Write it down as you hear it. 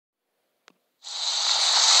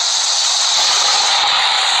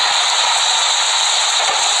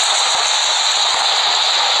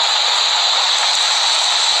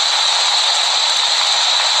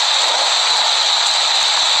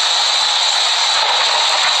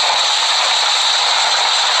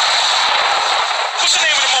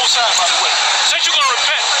Since you're gonna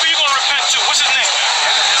repent, who you gonna repent to? What's his name?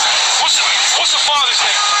 What's the father's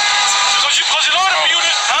name? Because in order for you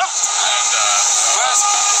to, huh?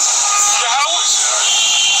 Yahawah?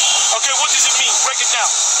 Okay, what does it mean? Break it down.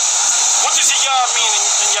 What does Yah mean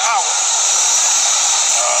in Yahawah?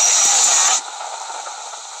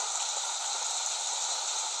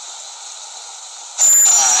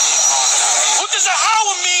 What does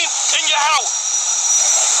Yahawah mean in Yahawah?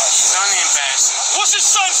 Son in Bastion. What's his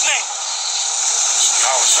son's name?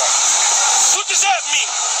 Yahawashi. What does that mean?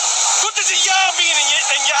 What does Yah mean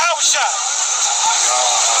in Yahawashi?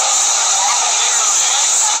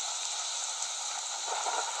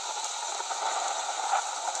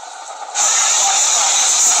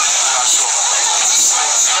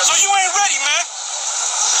 So you ain't ready, man.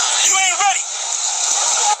 You ain't ready.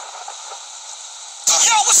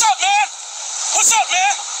 Yo, what's up, man? What's up,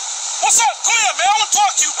 man? What's up? Come here, man. I want to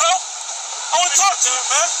talk to you, bro. I want to talk to you,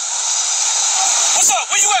 man. What's up?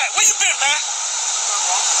 Where you at? Where you been, man?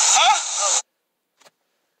 Huh?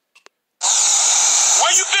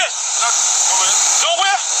 Where you been?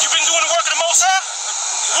 Nowhere? You been doing the work of the Most High?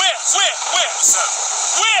 Where? Where?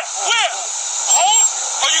 Home?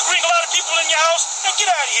 Or you bring a lot of people in your house? Now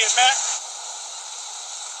get out of here, man.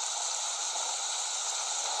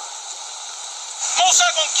 Most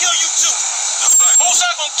High gonna kill you too. Most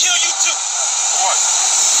High gonna kill you too. What?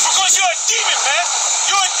 Because you're a demon, man.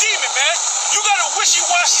 You're a demon, man. You got a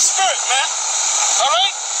wishy-washy spirit, man. All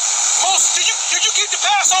right? Did you keep the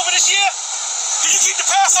Passover this year? Did you keep the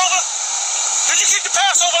Passover? Did you keep the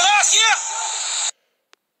Passover last year?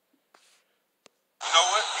 You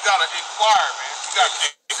know what? You gotta inquire, man. You gotta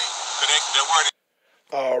connect that word.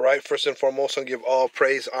 All right. First and foremost, I'll give all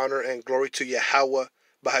praise, honor, and glory to Yahawah,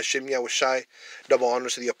 bahasham, Yahawashi. Double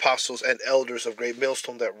honors to the apostles and elders of Great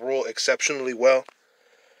Millstone that rule exceptionally well.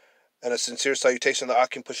 And a sincere salutation to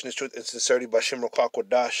Akim pushing his truth and sincerity by rawchaa,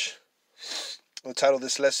 qadash. The title of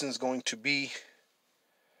this lesson is going to be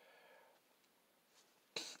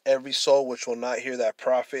Every Soul Which Will Not Hear That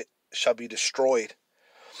Prophet Shall Be Destroyed.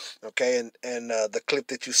 Okay, and the clip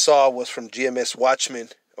that you saw was from GMS Watchman,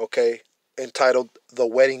 okay, entitled The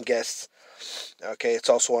Wedding Guests. Okay, it's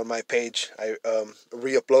also on my page. I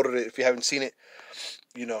re-uploaded it. If you haven't seen it,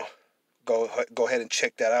 you know, go ahead and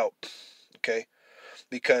check that out. Okay,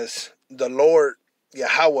 because the Lord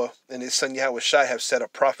Yahawah and his son Yahawashi have set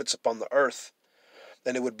up prophets upon the earth,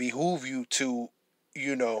 and it would behoove you to,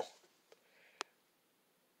 you know,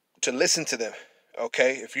 to listen to them.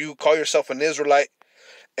 Okay, if you call yourself an Israelite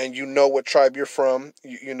and you know what tribe you're from,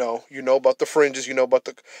 you know about the fringes, you know about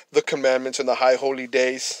the commandments and the high holy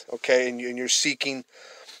days, okay, and you're seeking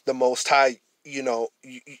the Most High, you know,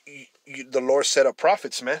 the Lord set up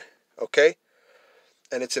prophets, man, okay?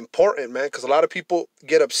 And it's important, man, because a lot of people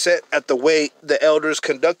get upset at the way the elders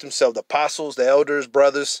conduct themselves, the apostles, the elders,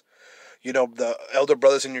 brothers, you know, the elder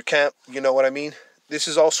brothers in your camp, you know what I mean? This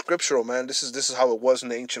is all scriptural, man. This is how it was in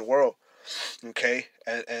the ancient world, okay?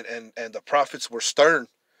 And the prophets were stern.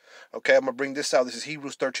 Okay, I'm going to bring this out. This is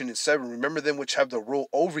Hebrews 13:7. Remember them which have the rule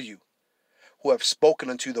over you, who have spoken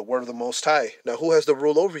unto you the word of the Most High. Now, who has the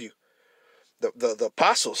rule over you? The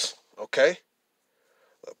apostles, okay?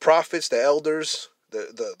 The prophets, the elders,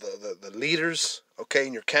 the leaders, okay,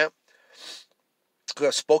 in your camp, who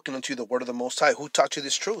have spoken unto you the word of the Most High. Who taught you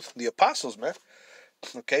this truth? The apostles, man.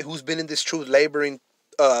 Okay, who's been in this truth laboring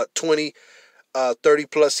 20, 30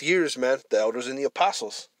 plus years, man? The elders and the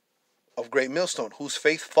apostles of Great Millstone, whose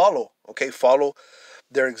faith follow, okay, follow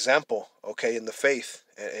their example, okay, in the faith,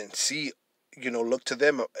 and see, you know, look to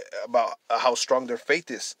them about how strong their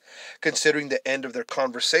faith is, considering the end of their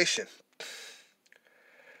conversation.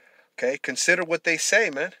 Okay, consider what they say,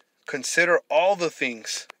 man. Consider all the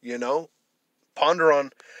things, you know, ponder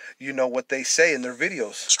on, you know, what they say in their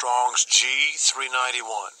videos. Strong's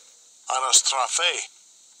G391. Anastrafe.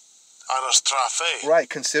 Right,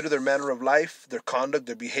 consider their manner of life, their conduct,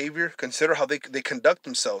 their behavior. Consider how they conduct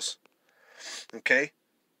themselves. Okay?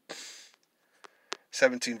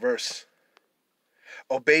 17th verse.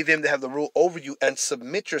 Obey them that have the rule over you and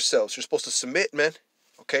submit yourselves. You're supposed to submit, man.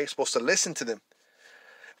 Okay? You're supposed to listen to them.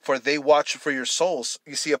 For they watch for your souls.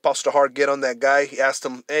 You see Apostle Hart get on that guy. He asked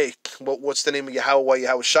him, hey, what's the name of Yahawah,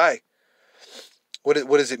 Yahawashi? What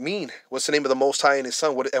does it mean? What's the name of the Most High and his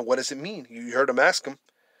son? And what does it mean? You heard him ask him.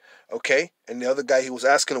 Okay, and the other guy, he was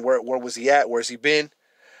asking where was he at? Where's he been?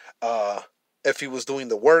 If he was doing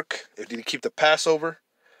the work, did he keep the Passover?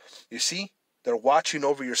 You see, they're watching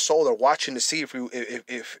over your soul. They're watching to see if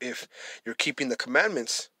you're keeping the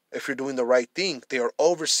commandments, if you're doing the right thing. They are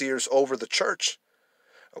overseers over the church.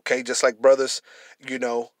 Okay, just like brothers, you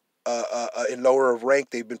know, in lower of rank,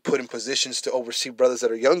 they've been put in positions to oversee brothers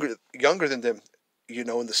that are younger than them,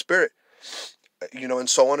 in the spirit, and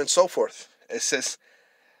so on and so forth. It says,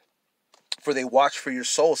 for they watch for your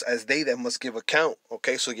souls as they that must give account.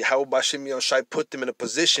 Okay, so Yahawashi put them in a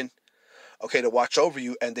position, okay, to watch over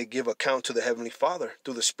you, and they give account to the Heavenly Father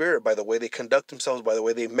through the Spirit by the way they conduct themselves, by the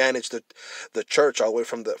way they manage the church, all the way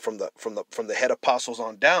from the head apostles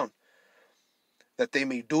on down, that they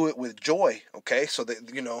may do it with joy. Okay, so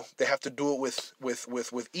they have to do it with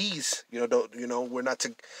ease. We're not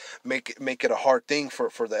to make it a hard thing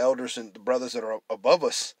for the elders and the brothers that are above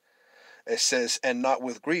us. It says, and not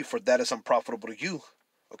with grief, for that is unprofitable to you.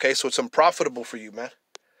 Okay, so it's unprofitable for you, man.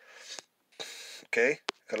 Okay,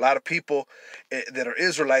 a lot of people that are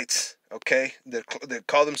Israelites, okay, that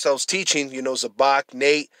call themselves teaching, Zabak,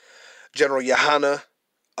 Nate, General Yahana,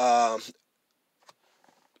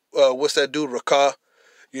 what's that dude, rawchaa,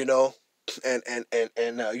 and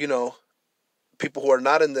people who are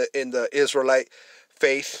not in the Israelite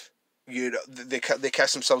faith, they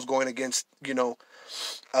catch themselves going against,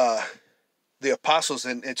 the apostles,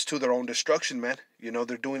 and it's to their own destruction, man.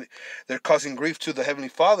 They're causing grief to the Heavenly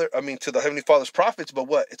Father. I mean, to the Heavenly Father's prophets. But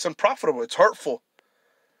what? It's unprofitable. It's hurtful.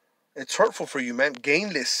 It's hurtful for you, man.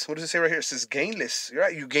 Gainless. What does it say right here? It says gainless. You're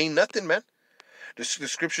right. You gain nothing, man. The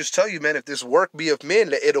scriptures tell you, man, if this work be of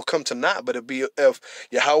men, it'll come to naught. But it'll be of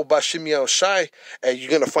Yahawashi, and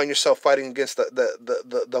you're gonna find yourself fighting against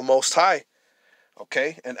the Most High.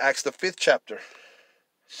 Okay, and Acts the 5th chapter.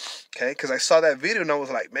 Okay, because I saw that video and I was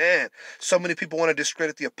like, man, so many people want to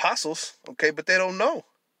discredit the apostles, okay, but they don't know.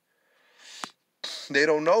 They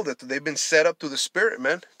don't know that they've been set up through the Spirit,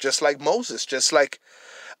 man, just like Moses, just like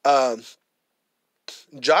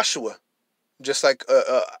Joshua, just like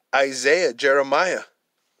Isaiah, Jeremiah,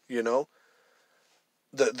 the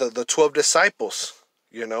 12 disciples,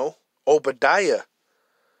 Obadiah,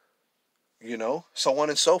 so on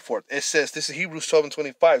and so forth. It says, this is Hebrews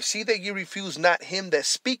 12:25. See that ye refuse not him that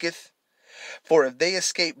speaketh, for if they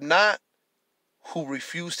escape not who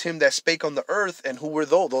refused him that spake on the earth, and who were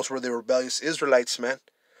those? Those were the rebellious Israelites, man.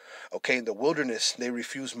 Okay, in the wilderness, they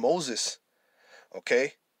refused Moses.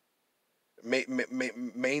 Okay,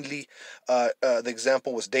 mainly, the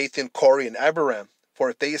example was Dathan, Corey, and Abiram. For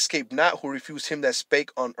if they escape not who refused him that spake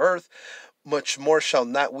on earth, much more shall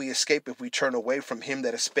not we escape if we turn away from him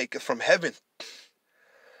that spaketh from heaven.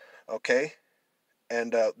 Okay,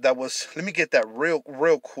 and that was, let me get that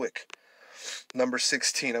real quick. Number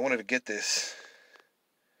 16. I wanted to get this.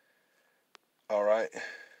 All right.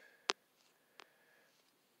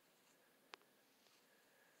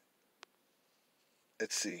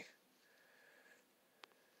 Let's see.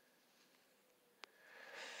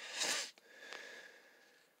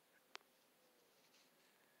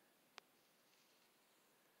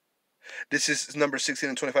 This is number 16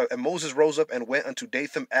 and 25. And Moses rose up and went unto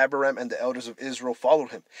Dathan, Abiram, and the elders of Israel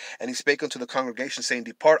followed him. And he spake unto the congregation, saying,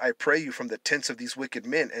 Depart, I pray you, from the tents of these wicked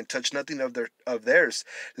men, and touch nothing of theirs,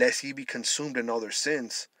 lest ye be consumed in all their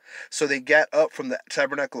sins. So they gat up from the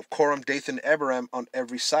tabernacle of Coram, Dathan, and Abiram on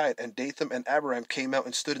every side. And Dathan and Abiram came out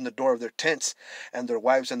and stood in the door of their tents, and their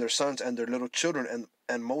wives and their sons and their little children.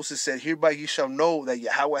 And Moses said, Hereby ye shall know that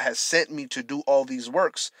Yahawah has sent me to do all these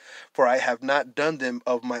works, for I have not done them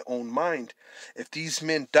of my own mind. If these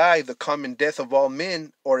men die the common death of all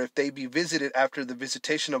men, or if they be visited after the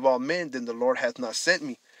visitation of all men, then the Lord hath not sent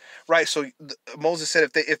me. Right, so Moses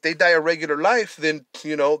said, if they die a regular life, then,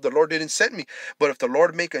 the Lord didn't send me. But if the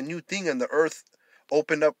Lord make a new thing, and the earth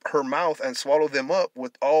open up her mouth and swallow them up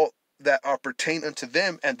with all that are pertain unto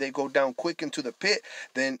them, and they go down quick into the pit,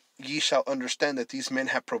 then ye shall understand that these men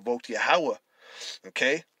have provoked Yahawah.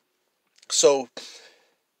 Okay, so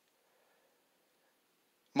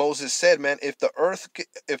Moses said, man, if the earth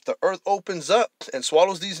opens up and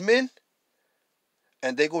swallows these men,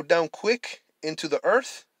 and they go down quick into the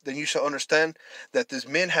earth, then you shall understand that these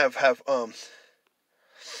men have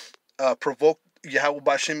provoked Yahawah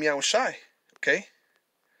B'Shem Yahawashi. Okay.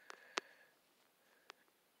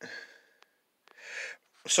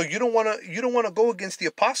 So you don't want to go against the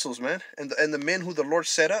apostles, man, and the men who the Lord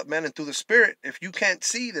set up, man, and through the Spirit. If you can't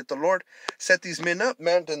see that the Lord set these men up,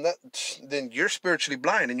 man, then you're spiritually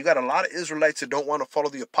blind. And you got a lot of Israelites that don't want to follow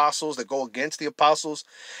the apostles, that go against the apostles,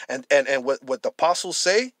 and what the apostles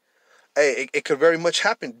say, hey, it could very much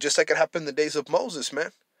happen, just like it happened in the days of Moses,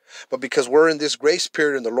 man. But because we're in this grace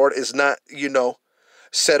period and the Lord is not,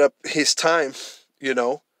 set up his time,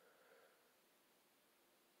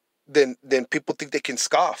 then people think they can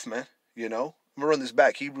scoff, man. I'm gonna run this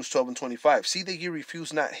back. Hebrews 12:25. See that ye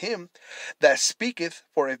refuse not him that speaketh,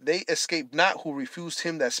 for if they escape not who refused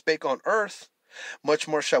him that spake on earth, Much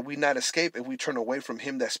more shall we not escape if we turn away from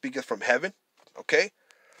him that speaketh from heaven. Okay?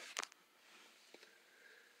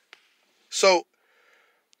 So,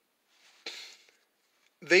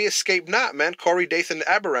 they escape not, man. Corey, Dathan, and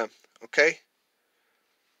Abiram. Okay?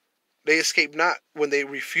 They escaped not when they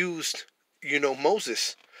refused,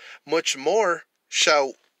 Moses. Much more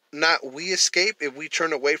shall not we escape if we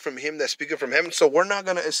turn away from him that speaketh from heaven. So we're not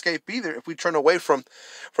going to escape either if we turn away from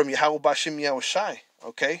Yahawah, bahasham, Yahawashi.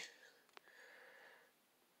 Okay?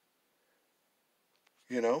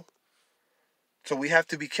 So we have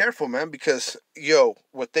to be careful, man, because,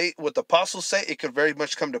 what the apostles say, it could very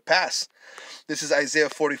much come to pass. This is Isaiah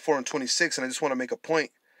 44:26, and I just want to make a point.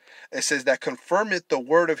 It says, that confirmeth the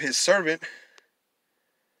word of his servant,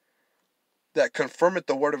 and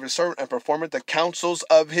performeth the counsels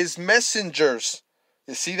of his messengers.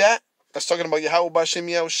 You see that? That's talking about Yahawah, bahasham,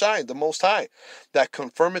 Yahawashi, the Most High. That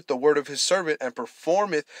confirmeth the word of his servant, and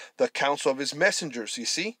performeth the counsel of his messengers. You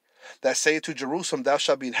see? That saith to Jerusalem, thou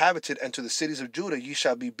shalt be inhabited, and to the cities of Judah ye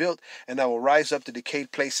shall be built, and I will rise up the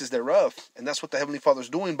decayed places thereof. And that's what the Heavenly Father is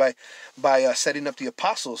doing by setting up the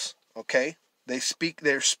apostles. Okay?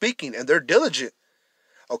 They're speaking, and they're diligent.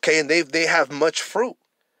 Okay, and they have much fruit.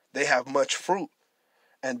 They have much fruit.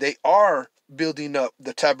 And they are building up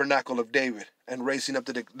the tabernacle of David and raising up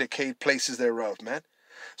the decayed places thereof, man.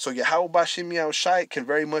 So Yahawah, bahasham, Yahawashi can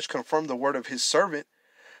very much confirm the word of his servant,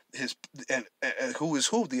 and who is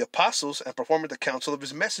who? The apostles, and performing the counsel of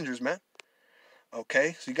his messengers, man.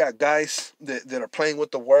 Okay, so you got guys that are playing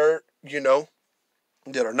with the word,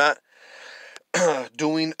 that are not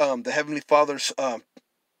doing the Heavenly Father's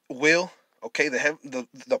will. Okay, the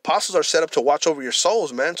apostles are set up to watch over your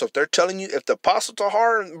souls, man. So if they're telling you, if the apostle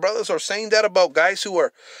Tahar and brothers are saying that about guys who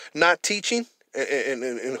are not teaching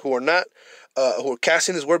and who are not who are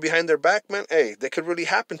casting his word behind their back, man, hey, that could really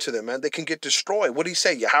happen to them, man. They can get destroyed. What do you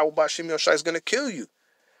say? Yahawah, bahasham, Yahawashi is going to kill you.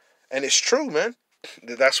 And it's true, man.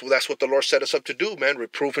 That's what the Lord set us up to do, man.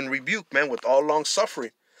 Reprove and rebuke, man, with all long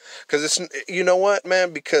suffering. Because it's, you know what,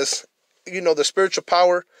 man? Because, the spiritual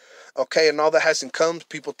power, okay, and all that hasn't come.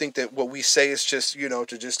 People think that what we say is just,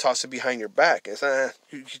 to just toss it behind your back. It's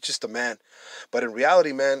you're just a man. But in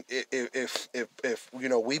reality, man, if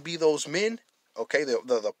we be those men, okay,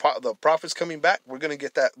 the prophets coming back, we're gonna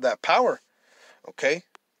get that power, okay.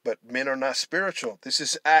 But men are not spiritual. This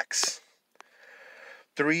is Acts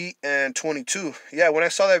 3:22. Yeah, when I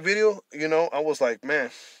saw that video, I was like,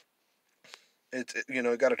 man,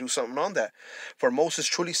 got to do something on that. For Moses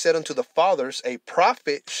truly said unto the fathers, a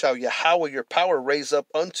prophet shall Yahawah your power raise up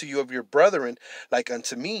unto you of your brethren like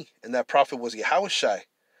unto me. And that prophet was Yahawashi.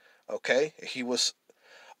 Okay, he was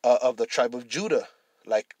of the tribe of Judah,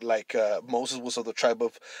 like Moses was of the tribe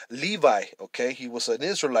of Levi. Okay, he was an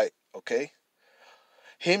Israelite. Okay,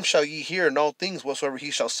 him shall ye hear in all things whatsoever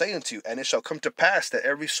he shall say unto you, and it shall come to pass that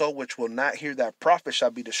every soul which will not hear that prophet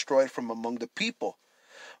shall be destroyed from among the people.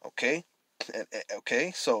 Okay.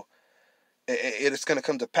 Okay, so it is going to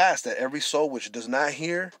come to pass that every soul which does not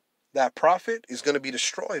hear that prophet is going to be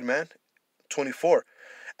destroyed, man. 24,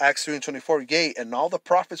 Acts 3:24. Yea, and all the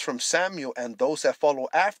prophets from Samuel and those that follow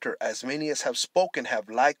after, as many as have spoken, have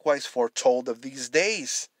likewise foretold of these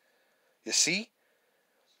days. You see,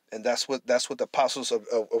 and that's what the apostles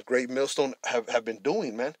of Great Millstone have been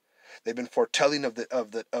doing, man. They've been foretelling of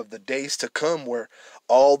the days to come, where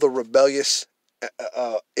all the rebellious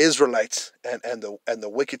Israelites and the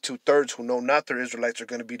wicked 2/3 who know not they're Israelites are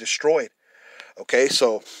going to be destroyed. Okay,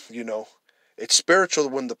 so it's spiritual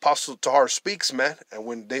when the apostle Tahar speaks, man, and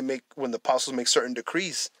when the apostles make certain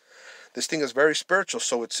decrees. This thing is very spiritual,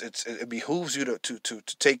 so it behooves you to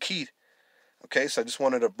take heed. Okay, so I just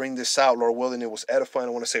wanted to bring this out, Lord willing. It was edifying.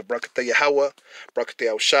 I want to say Brakata Yahawah, Brakata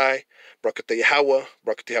Yahawashi, Brakata Yahawah,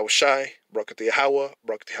 Brakata Yahawashi, Brakata Yahawah,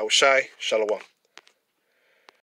 Brakata Yahawashi, Shalom.